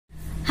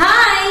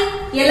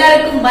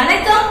எல்லாருக்கும்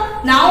வணக்கம்.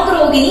 நான் உங்க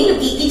ரோகிணி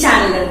லுக்கிக்கி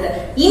சேனல்ல இருந்து.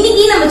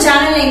 இன்னைக்கு நம்ம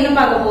சேனல்ல என்ன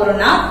பார்க்க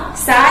போறோம்னா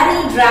சாரி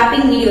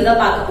டிராப்பிங் வீடியோ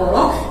தான் பார்க்க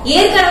போறோம்.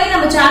 ஏற்கனவே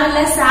நம்ம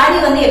சேனல்ல சாரி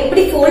வந்து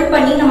எப்படி ஃபோல்ட்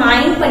பண்ணி நம்ம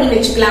அயர்ன் பண்ணி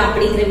வச்சுக்கலாம்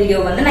அப்படிங்கிற வீடியோ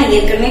வந்து நான்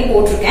ஏற்கனவே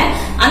போட்டிருக்கேன்.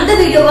 அந்த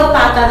வீடியோவை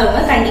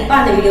பார்க்காதவங்க கண்டிப்பா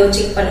அந்த வீடியோ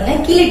செக் பண்ணுங்க.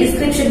 கீழே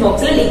டிஸ்கிரிப்ஷன்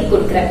பாக்ஸ்ல லிங்க்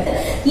கொடுக்குறேன்.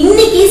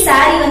 இன்னைக்கு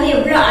சாரி வந்து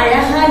எவ்வளவு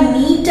அழகா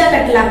நீட்டா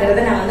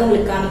கட்டலாங்கிறத நான் வந்து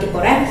உங்களுக்கு காமிக்க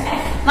போறேன்.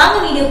 வாங்க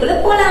வீடியோக்குள்ள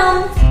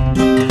போலாம்.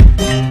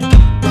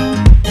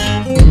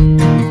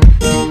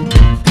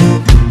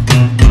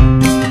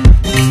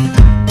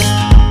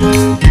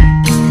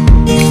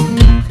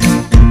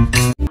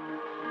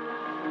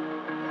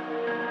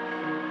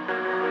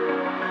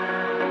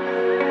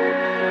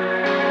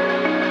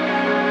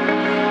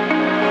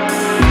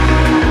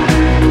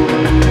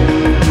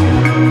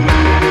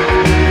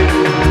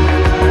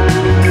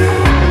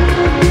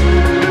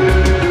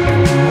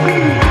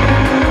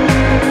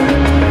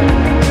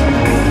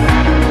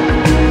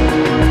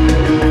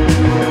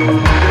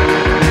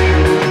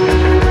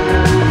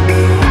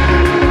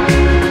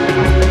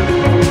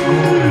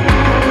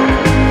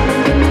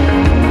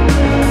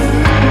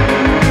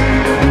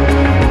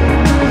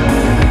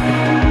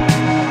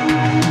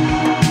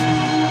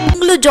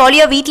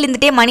 ஜாலியாக வீட்டில்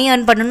இருந்துட்டே மணி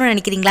ஏர்ன் பண்ணணும்னு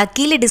நினைக்கிறீங்களா?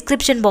 கீழே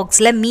டிஸ்கிரிப்ஷன்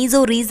பாக்ஸில்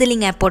மீஷோ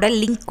ரீசெல்லிங் ஆப்போட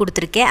லிங்க்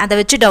கொடுத்துருக்கேன். அதை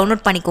வச்சு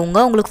டவுன்லோட்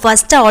பண்ணிக்கோங்க. உங்களுக்கு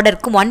ஃபஸ்ட்டு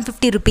ஆர்டருக்கு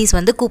 150 rupees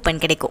வந்து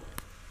கூப்பன் கிடைக்கும்.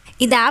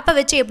 இந்த ஆப்பை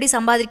வச்சு எப்படி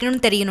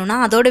சம்பாதிக்கணும்னு தெரியணும்னா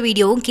அதோட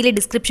வீடியோவும் கீழே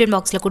டிஸ்கிரிப்ஷன்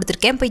பாக்ஸில்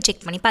கொடுத்துருக்கேன். போய்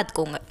செக் பண்ணி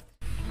பார்த்துக்கோங்க.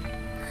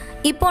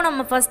 இப்போது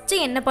நம்ம ஃபஸ்ட்டு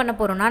என்ன பண்ண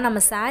போகிறோம்னா நம்ம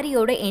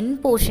சாரியோட என்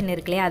போர்ஷன்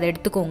இருக்குல்லையே அதை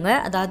எடுத்துக்கோங்க.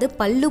 அதாவது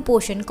பல்லு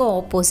போர்ஷனுக்கு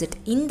ஆப்போசிட்.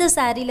 இந்த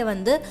சாரியில்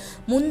வந்து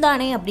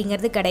முந்தானை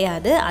அப்படிங்கிறது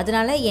கிடையாது.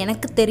 அதனால்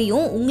எனக்கு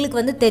தெரியும், உங்களுக்கு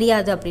வந்து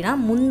தெரியாது அப்படின்னா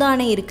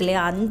முந்தானை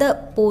இருக்குல்லையா அந்த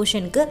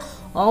போர்ஷனுக்கு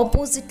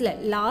ஆப்போசிட்டில்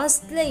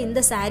லாஸ்ட்டில் எந்த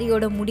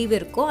சாரியோட முடிவு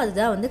இருக்கோ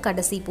அதுதான் வந்து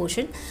கடைசி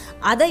போர்ஷன்.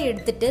 அதை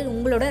எடுத்துகிட்டு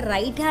உங்களோட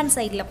ரைட் ஹேண்ட்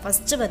சைடில்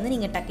ஃபஸ்ட்டு வந்து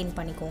நீங்கள் டக்கின்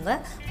பண்ணிக்கோங்க.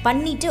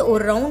 பண்ணிவிட்டு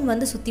ஒரு ரவுண்ட்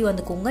வந்து சுற்றி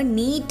வந்துக்கோங்க.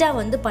 நீட்டாக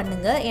வந்து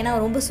பண்ணுங்கள். ஏன்னா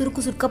ரொம்ப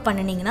சுருக்காக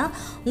பண்ணினீங்கன்னா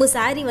உங்கள்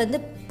சாரி வந்து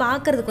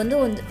பார்க்குறதுக்கு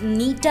வந்து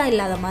நீட்டாக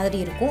இல்லாத மாதிரி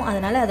இருக்கும்.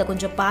 அதனால் அதை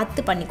கொஞ்சம்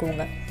பார்த்து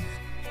பண்ணிக்கோங்க.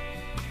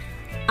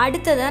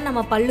 அடுத்ததாக நம்ம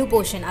பல்லு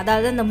போர்ஷன்,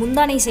 அதாவது அந்த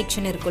முந்தானை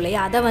செக்ஷன் இருக்கும்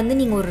இல்லையா, அதை வந்து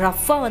நீங்கள் ஒரு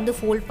ரஃப்பாக வந்து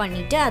ஃபோல்ட்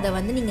பண்ணிவிட்டு அதை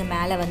வந்து நீங்கள்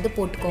மேலே வந்து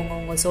போட்டுக்கோங்க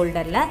உங்கள்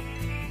ஷோல்டரில்.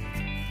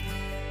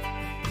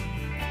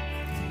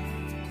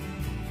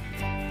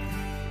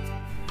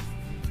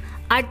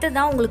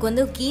 அடுத்ததான் உங்களுக்கு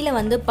வந்து கீழே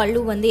வந்து பல்லு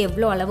வந்து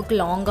எவ்வளோ அளவுக்கு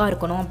லாங்காக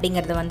இருக்கணும்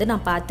அப்படிங்கிறத வந்து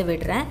நான் பார்த்து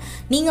விடுறேன்.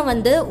 நீங்கள்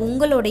வந்து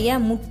உங்களுடைய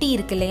முட்டி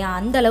இருக்கு இல்லையா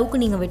அந்த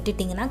அளவுக்கு நீங்கள்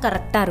விட்டுட்டிங்கன்னா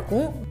கரெக்டாக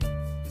இருக்கும்.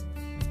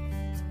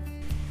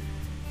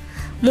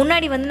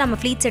 முன்னாடி வந்து நம்ம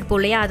ஃப்ளீட்ஸ் எடுப்போம்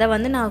இல்லையா, அதை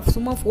வந்து நான்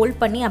சும்மா ஃபோல்ட்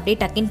பண்ணி அப்படியே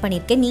டக்கின்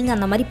பண்ணியிருக்கேன். நீங்கள்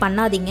அந்த மாதிரி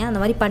பண்ணாதீங்க.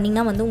 அந்த மாதிரி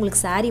பண்ணிங்கன்னா வந்து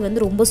உங்களுக்கு சாரீ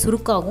வந்து ரொம்ப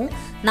சுருக்காகும்.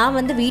 நான்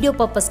வந்து வீடியோ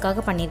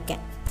பர்பஸ்க்காக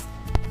பண்ணியிருக்கேன்.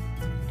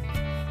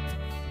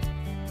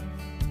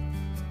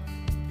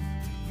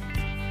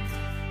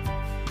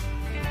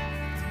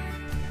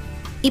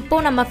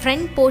 இப்போது நம்ம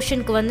ஃப்ரண்ட்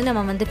போர்ஷனுக்கு வந்து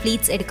நம்ம வந்து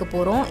ப்ளீட்ஸ் எடுக்க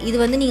போகிறோம். இது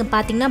வந்து நீங்கள்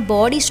பார்த்தீங்கன்னா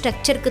பாடி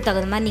ஸ்ட்ரக்சருக்கு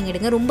தகுந்த மாதிரி நீங்கள்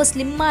எடுங்க. ரொம்ப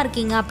ஸ்லிம்மாக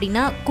இருக்கீங்க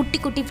அப்படின்னா குட்டி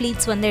குட்டி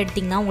ப்ளீட்ஸ் வந்து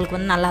எடுத்திங்கன்னா உங்களுக்கு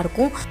வந்து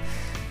நல்லாயிருக்கும்.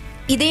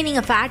 இதே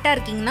நீங்கள் ஃபேட்டாக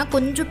இருக்கீங்கன்னா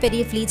கொஞ்சம்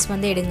பெரிய ப்ளீட்ஸ்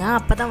வந்து எடுங்க.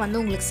 அப்போ தான் வந்து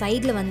உங்களுக்கு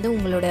சைடில் வந்து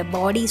உங்களோட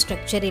பாடி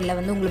ஸ்ட்ரக்சர் இல்லை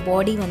வந்து உங்களுக்கு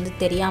பாடி வந்து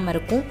தெரியாமல்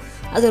இருக்கும்.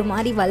 அது ஒரு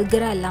மாதிரி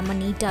வல்கராக இல்லாமல்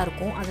நீட்டாக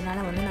இருக்கும்.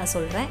 அதனால் வந்து நான்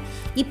சொல்கிறேன்.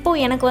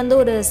 இப்போது எனக்கு வந்து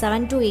ஒரு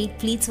 7 to 8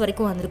 ப்ளீட்ஸ்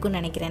வரைக்கும்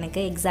வந்திருக்குன்னு நினைக்கிறேன்.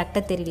 எனக்கு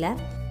எக்ஸாக்டாக தெரியல.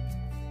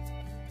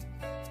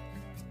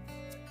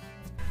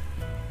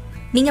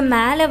 நீங்கள்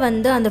மேலே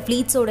வந்து அந்த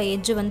ஃப்ளீட்ஸோட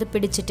எட்ஜு வந்து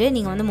பிடிச்சிட்டு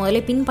நீங்கள் வந்து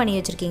முதல்ல பின் பண்ணி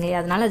வச்சுருக்கீங்களே,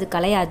 அதனால் அது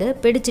கலையாது.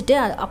 பிடிச்சிட்டு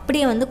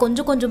அப்படியே வந்து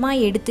கொஞ்சம்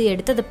கொஞ்சமாக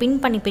எடுத்து அதை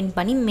பின்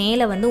பண்ணி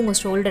மேலே வந்து உங்கள்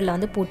ஷோல்டரில்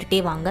வந்து போட்டுகிட்டே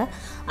வாங்க.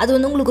 அது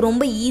வந்து உங்களுக்கு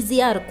ரொம்ப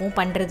ஈஸியாக இருக்கும்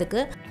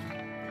பண்ணுறதுக்கு.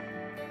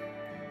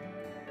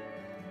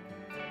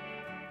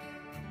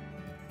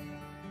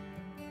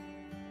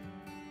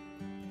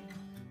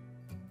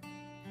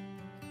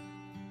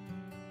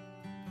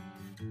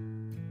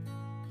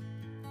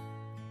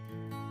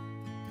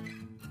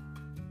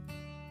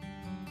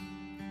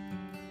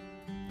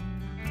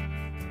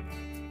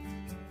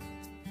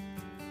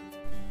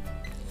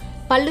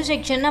 பல்லு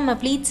செக்ஷன் நம்ம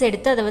ப்ளீட்ஸ்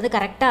எடுத்து அதை வந்து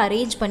கரெக்டாக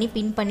அரேஞ்ச் பண்ணி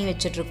பின் பண்ணி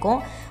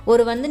வச்சுட்ருக்கோம்.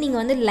 ஒரு வந்து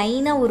நீங்கள் வந்து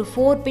லைனாக ஒரு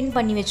 4 பின்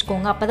பண்ணி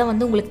வச்சுக்கோங்க. அப்போ தான்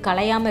வந்து உங்களுக்கு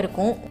கலையாமல்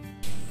இருக்கும்.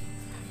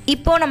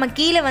 இப்போது நம்ம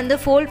கீழே வந்து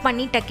ஃபோல்ட்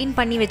பண்ணி டக்கின்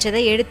பண்ணி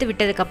வச்சதை எடுத்து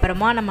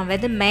விட்டதுக்கப்புறமா நம்ம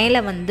வந்து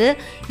மேலே வந்து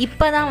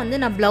இப்போ தான் வந்து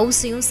நான்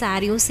ப்ளவுஸையும்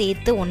சாரியும்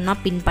சேர்த்து ஒன்றா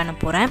பின் பண்ண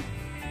போகிறேன்.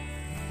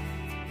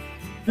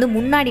 வந்து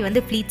முன்னாடி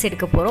வந்து ப்ளீட்ஸ்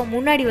எடுக்க போகிறோம்.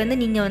 முன்னாடி வந்து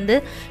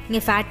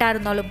நீங்கள் ஃபேட்டாக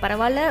இருந்தாலும்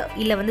பரவாயில்ல,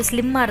 இல்லை வந்து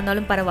ஸ்லிம்மாக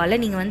இருந்தாலும்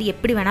பரவாயில்ல, நீங்கள் வந்து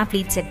எப்படி வேணால்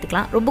ப்ளீட்ஸ்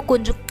எடுத்துக்கலாம். ரொம்ப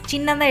கொஞ்சம்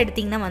சின்னதாக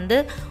எடுத்திங்கன்னா வந்து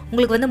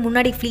உங்களுக்கு வந்து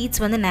முன்னாடி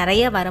ப்ளீட்ஸ் வந்து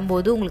நிறைய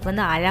வரும்போது உங்களுக்கு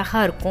வந்து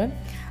அழகாக இருக்கும்.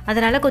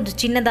 அதனால் கொஞ்சம்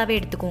சின்னதாகவே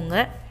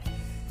எடுத்துக்கோங்க.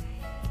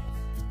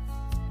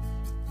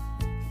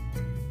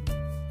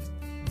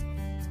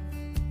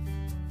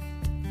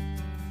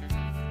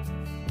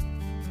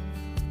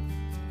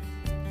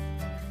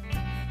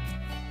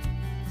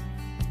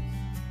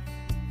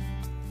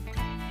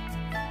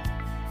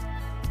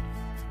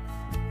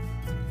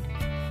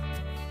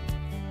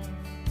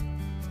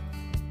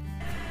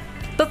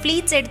 இப்போ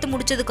ஃப்ளீட்ஸ் எடுத்து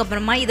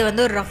முடிச்சதுக்கப்புறமா இதை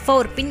வந்து ஒரு ரஃபாக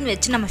ஒரு பின்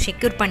வச்சு நம்ம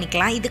செக்யூர்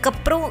பண்ணிக்கலாம்.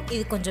 இதுக்கப்புறம் இது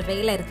கொஞ்சம்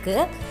வேலை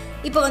இருக்குது.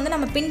 இப்போ வந்து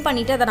நம்ம பின்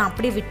பண்ணிவிட்டு அதை நான்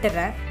அப்படியே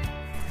விட்டுறேன்.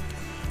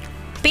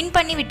 பின்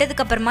பண்ணி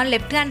விட்டதுக்கப்புறமா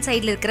லெஃப்ட் ஹேண்ட்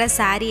சைடில் இருக்கிற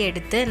சாரியை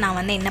எடுத்து நான்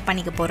வந்து என்ன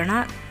பண்ணிக்க போகிறேன்னா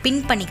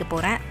பின் பண்ணிக்க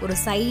போகிறேன் ஒரு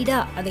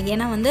சைடாக. அது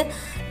ஏன்னா வந்து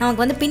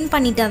நமக்கு வந்து பின்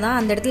பண்ணிட்டா தான்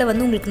அந்த இடத்துல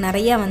வந்து உங்களுக்கு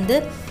நிறையா வந்து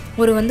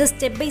ஒரு வந்து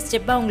ஸ்டெப் பை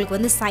ஸ்டெப்பாக உங்களுக்கு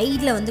வந்து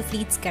சைடில் வந்து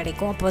ஃப்ளீட்ஸ்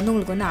கிடைக்கும். அப்போ வந்து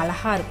உங்களுக்கு வந்து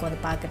அழகாக இருக்கும்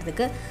அது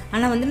பார்க்குறதுக்கு.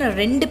 ஆனால் வந்து நான்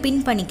 2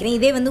 பின் பண்ணிக்கிறேன்.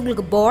 இதே வந்து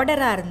உங்களுக்கு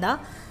பார்டராக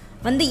இருந்தால்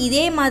வந்து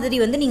இதே மாதிரி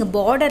வந்து நீங்கள்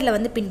பார்டரில்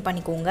வந்து பின்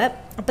பண்ணிக்கோங்க.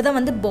 அப்போ தான்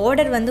வந்து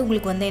பார்டர் வந்து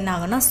உங்களுக்கு வந்து என்ன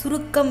ஆகும்னா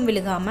சுருக்கம்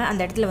விழுகாமல் அந்த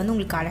இடத்துல வந்து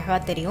உங்களுக்கு அழகாக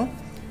தெரியும்.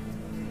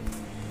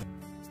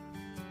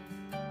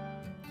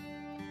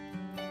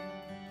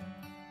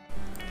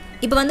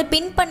 இப்போ வந்து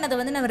பின் பண்ணதை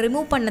வந்து நம்ம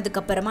ரிமூவ்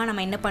பண்ணதுக்கப்புறமா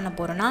நம்ம என்ன பண்ண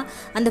போகிறோன்னா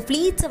அந்த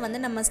ஃப்ளீட்ஸை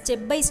வந்து நம்ம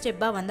ஸ்டெப் பை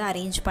ஸ்டெப்பாக வந்து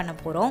அரேஞ்ச் பண்ண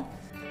போகிறோம்.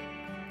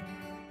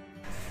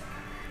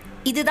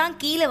 இதுதான்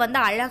கீழே வந்து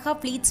அழகாக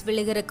ஃப்ளீட்ஸ்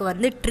விழுகிறதுக்கு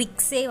வந்து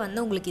ட்ரிக்ஸே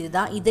வந்து உங்களுக்கு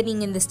இதுதான். இது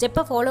நீங்கள் இந்த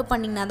ஸ்டெப்பை ஃபாலோ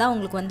பண்ணிங்கன்னா தான்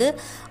உங்களுக்கு வந்து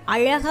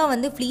அழகாக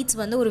வந்து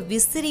ஃப்ளீட்ஸ் வந்து ஒரு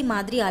விசிறி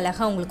மாதிரி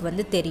அழகாக உங்களுக்கு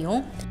வந்து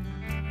தெரியும்.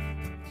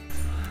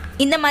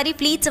 இந்த மாதிரி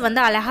ஃப்ளீட்ஸை வந்து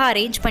அழகாக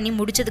அரேஞ்ச் பண்ணி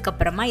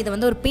முடிச்சதுக்கப்புறமா இதை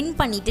வந்து ஒரு பின்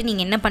பண்ணிவிட்டு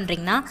நீங்கள் என்ன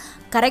பண்ணுறீங்கன்னா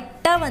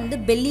கரெக்டாக வந்து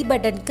பெல்லி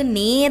பட்டனுக்கு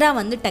நேராக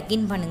வந்து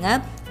டக்கின் பண்ணுங்கள்.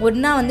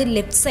 ஒன்றா வந்து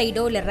லெஃப்ட்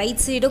சைடோ இல்லை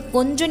ரைட் சைடோ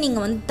கொஞ்சம்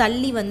நீங்கள் வந்து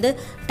தள்ளி வந்து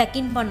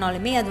டக்கின்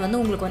பண்ணாலுமே அது வந்து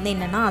உங்களுக்கு வந்து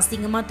என்னென்னா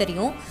அசிங்கமாக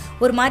தெரியும்.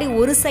 ஒரு மாதிரி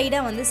ஒரு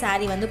சைடாக வந்து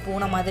சாரீ வந்து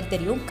போன மாதிரி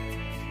தெரியும்.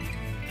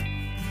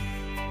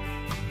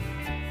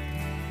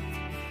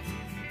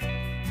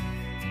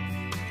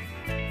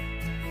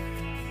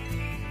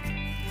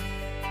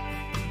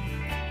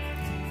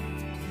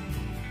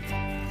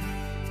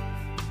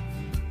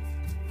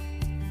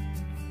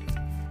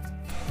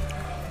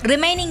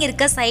 ரிமைனிங்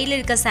இருக்க சைடில்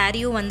இருக்க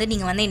சாரியும் வந்து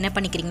நீங்கள் வந்து என்ன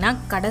பண்ணிக்கிறீங்கன்னா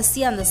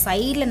கடைசியாக அந்த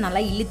சைடில்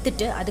நல்லா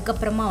இழுத்துட்டு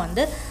அதுக்கப்புறமா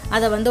வந்து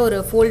அதை வந்து ஒரு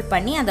ஃபோல்ட்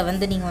பண்ணி அதை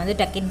வந்து நீங்கள் வந்து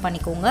டக்கின்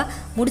பண்ணிக்கோங்க.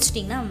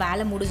 முடிச்சிட்டிங்கன்னா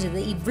வேலை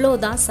முடிஞ்சுது. இவ்வளோ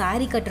தான்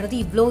சாரீ கட்டுறது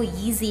இவ்வளோ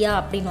ஈஸியாக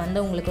அப்படின்னு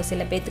வந்து உங்களுக்கு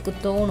சில பேர்த்துக்கு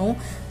தோணும்.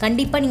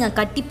 கண்டிப்பாக நீங்கள்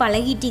கட்டி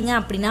பழகிட்டீங்க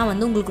அப்படின்னா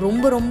வந்து உங்களுக்கு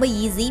ரொம்ப ரொம்ப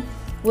ஈஸி.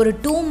 ஒரு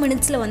 2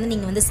 மினிட்ஸில் வந்து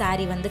நீங்கள் வந்து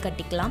சாரீ வந்து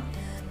கட்டிக்கலாம்.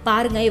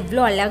 பாருங்கள்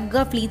எவ்வளோ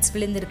அழகாக ஃப்ளீட்ஸ்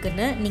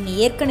விழுந்துருக்குன்னு. நீங்கள்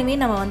ஏற்கனவே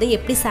நம்ம வந்து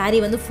எப்படி சாரீ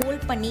வந்து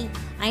ஃபோல்ட் பண்ணி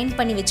அயன்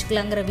பண்ணி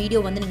வச்சுக்கலாங்கிற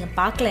வீடியோ வந்து நீங்கள்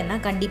பார்க்கலன்னா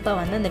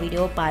கண்டிப்பாக வந்து அந்த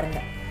வீடியோவை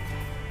பாருங்கள்.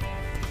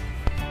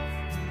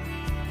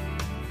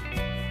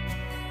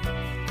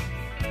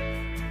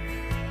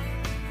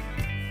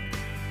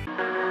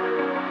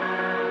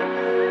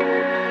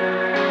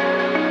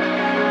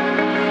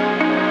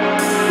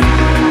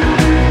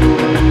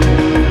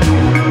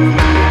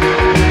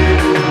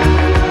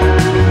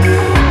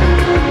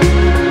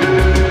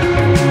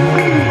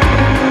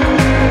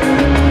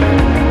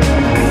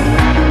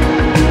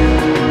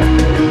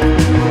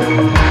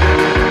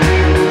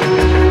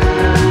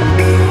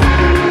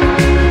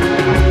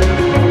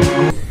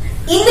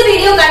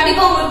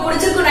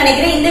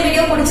 நினைக்கிறேன். இந்த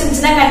வீடியோ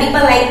பிடிச்சிருந்துச்சுன்னா கண்டிப்பா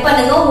லைக்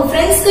பண்ணுங்க. உங்க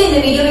ஃப்ரெண்ட்ஸ்க்கு இந்த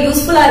வீடியோ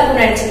யூஸ்ஃபுல்லா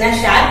இருக்கும்னு நினைச்சீங்கன்னா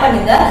ஷேர்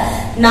பண்ணுங்க.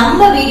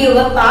 நம்ம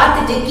வீடியோவை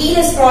பார்த்துட்டு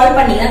கீழே ஸ்க்ரால்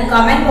பண்ணீங்கன்னா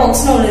கமெண்ட்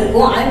பாக்ஸ்னு ஒன்று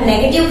இருக்கும். அது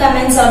negative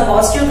comments R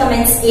positive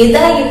comments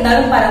எதா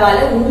இருந்தாலும்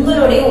பரவாயில்ல,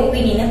 உங்களுடைய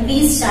ஒப்பீனியனை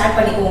ப்ளீஸ் ஷேர்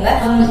பண்ணிக்கோங்க.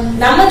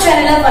 நம்ம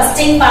சேனலை ஃபர்ஸ்ட்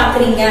டைம்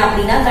பாக்குறீங்க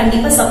அப்படின்னா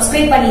கண்டிப்பா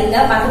சப்ஸ்கிரைப் பண்ணிருங்க.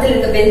 பக்கத்துல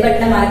இருக்க பெல்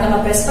பட்டனை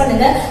மறக்காம பிரஸ்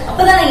பண்ணுங்க.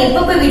 அப்பதான் நான்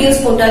எப்பப்ப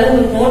வீடியோஸ் போட்டாலும்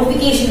உங்களுக்கு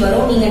நோட்டிபிகேஷன்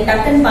வரும். நீங்க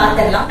டக்குன்னு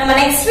பாத்துடலாம். நம்ம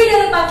நெக்ஸ்ட்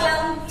வீடியோல பார்க்கலாம்.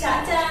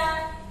 டாடா,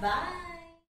 பை.